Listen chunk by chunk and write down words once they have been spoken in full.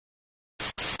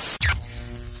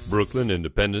Brooklyn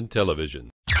Independent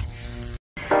Television.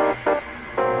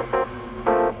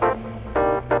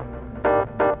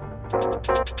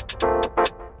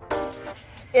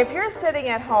 If you're sitting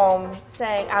at home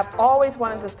saying, I've always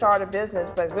wanted to start a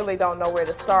business but really don't know where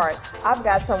to start, I've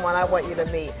got someone I want you to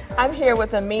meet. I'm here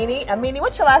with Amini. Amini,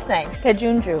 what's your last name?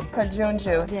 Kajunju.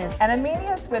 Kajunju. Yes. And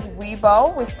Amini is with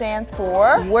WIBO, which stands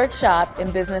for? Workshop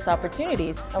in Business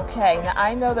Opportunities. Okay, now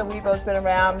I know that WIBO's been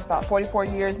around about 44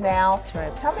 years now. That's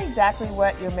right. Tell me exactly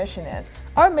what your mission is.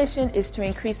 Our mission is to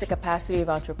increase the capacity of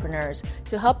entrepreneurs,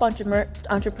 to help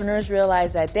entrepreneurs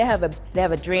realize that they have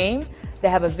a dream, they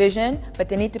have a vision, but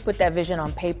they need to put that vision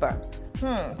on paper.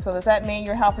 So does that mean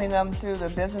you're helping them through the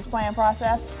business plan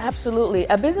process? Absolutely.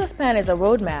 A business plan is a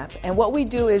roadmap, and what we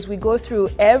do is we go through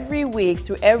every week,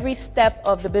 through every step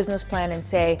of the business plan and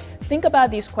say, think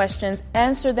about these questions,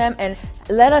 answer them, and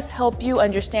let us help you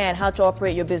understand how to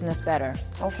operate your business better.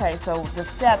 Okay, so the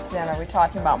steps then, are we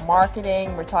talking about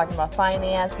marketing, we're talking about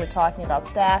finance, we're talking about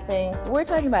staffing? We're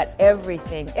talking about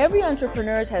everything. Every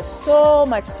entrepreneur has so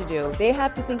much to do. They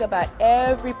have to think about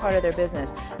every part of their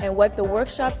business. And what the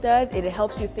workshop does, it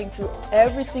helps you think through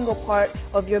every single part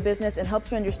of your business and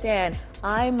helps you understand,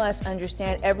 I must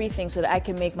understand everything so that I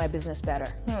can make my business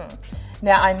better.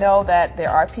 Now, I know that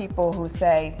there are people who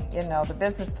say, you know, the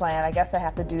business plan, I guess I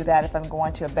have to do that if I'm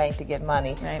going to a bank to get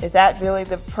money. Right. Is that really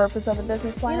the purpose of the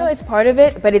business plan? You know, it's part of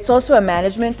it, but it's also a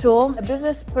management tool. A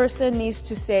business person needs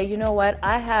to say, you know what,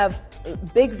 I have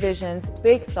big visions,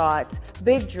 big thoughts,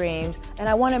 big dreams, and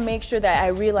I want to make sure that I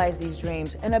realize these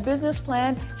dreams. And a business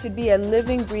plan should be a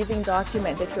living, breathing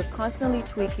document that you're constantly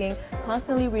tweaking,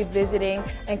 constantly revisiting,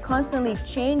 and constantly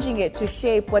changing it to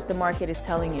shape what the market is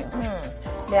telling you.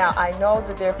 Now, I know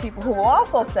that there are people who will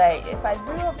also say, if I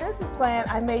do a business plan,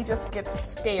 I may just get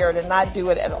scared and not do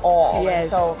it at all. Yes. And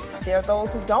so there are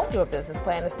those who don't do a business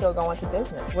plan and still go into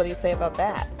business. What do you say about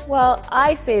that? Well,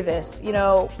 I say this, you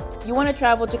know, you want to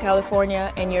travel to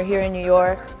California and you're here in New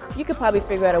York, you could probably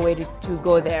figure out a way to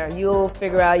go there. You'll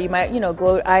figure out, you might, you know,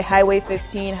 go Highway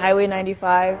 15, Highway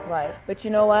 95. Right. But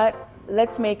you know what?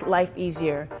 Let's make life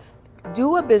easier.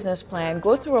 Do a business plan,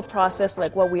 go through a process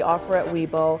like what we offer at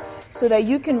WIBO so that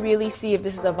you can really see if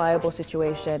this is a viable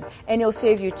situation. And it'll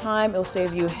save you time, it'll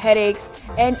save you headaches,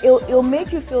 and it'll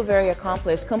make you feel very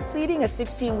accomplished. Completing a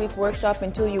 16-week workshop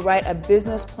until you write a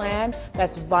business plan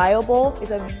that's viable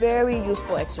is a very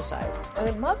useful exercise. And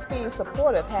it must be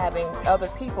supportive having other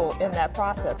people in that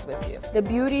process with you. The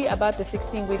beauty about the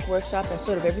 16-week workshop and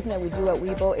sort of everything that we do at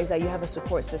WIBO is that you have a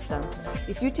support system.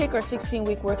 If you take our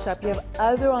 16-week workshop, you have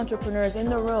other entrepreneurs in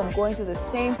the room going through the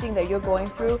same thing that you're going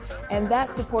through, and that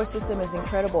support system is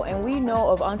incredible. And we know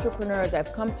of entrepreneurs that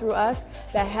have come through us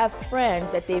that have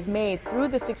friends that they've made through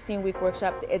the 16-week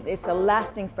workshop. It's a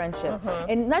lasting friendship.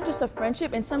 And not just a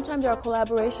friendship, and sometimes there are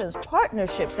collaborations,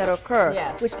 partnerships that occur,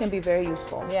 which can be very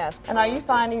useful. Yes. And are you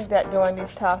finding that during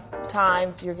these tough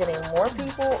times you're getting more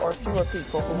people or fewer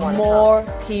people who want to come? More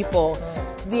people.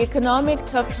 The economic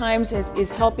tough times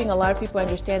is helping a lot of people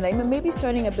understand that maybe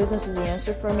starting a business is the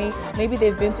answer for me. Maybe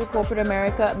they've been through corporate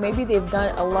America. Maybe they've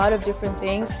done a lot of different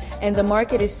things, and the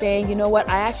market is saying, you know what,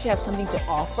 I actually have something to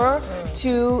offer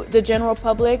to the general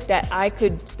public that I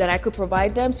could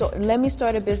provide them. So let me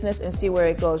start a business and see where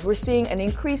it goes. We're seeing an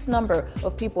increased number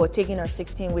of people taking our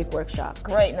 16-week workshop.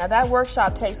 Great. Now that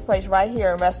workshop takes place right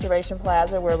here in Restoration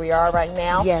Plaza where we are right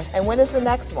now. Yes. And when is the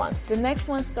next one? The next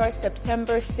one starts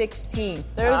September 16th.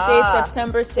 Thursday,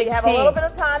 September 16th. So you have a little bit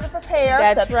of time to prepare.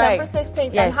 That's September right.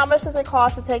 16th. Yes. And how much does it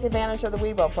cost to take advantage of the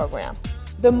WIBO program?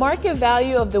 The market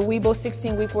value of the WIBO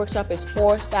 16-week workshop is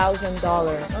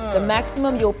 $4,000. The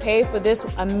maximum you'll pay for this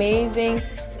amazing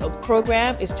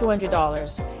program is $200.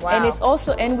 Wow. And it's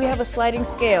also, and we have a sliding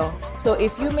scale. So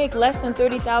if you make less than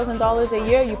 $30,000 a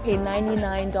year, you pay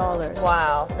 $99.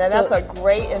 Wow. Now that's a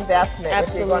great investment.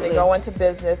 Absolutely. If you're going to go into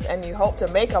business and you hope to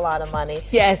make a lot of money.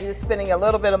 Yes. You're spending a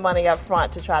little bit of money up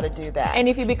front to try to do that. And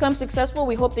if you become successful,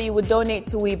 we hope that you would donate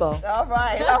to WIBO. All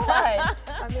right, all right.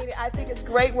 I mean, I think it's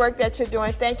great work that you're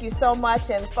doing. Thank you so much.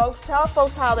 And folks, tell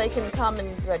folks how they can come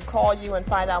and call you and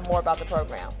find out more about the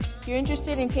program. If you're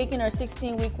interested in taking our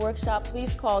 16-week workshop,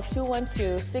 please call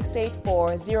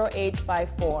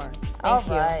 212-684-0854. Thank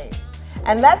you. Right.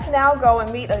 And let's now go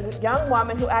and meet a young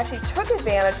woman who actually took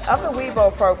advantage of the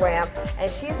WIBO program, and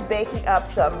she's baking up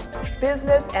some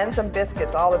business and some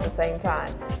biscuits all at the same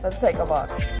time. Let's take a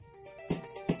look.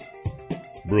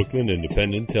 Brooklyn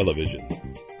Independent Television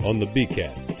on the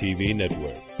BCAT TV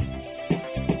network.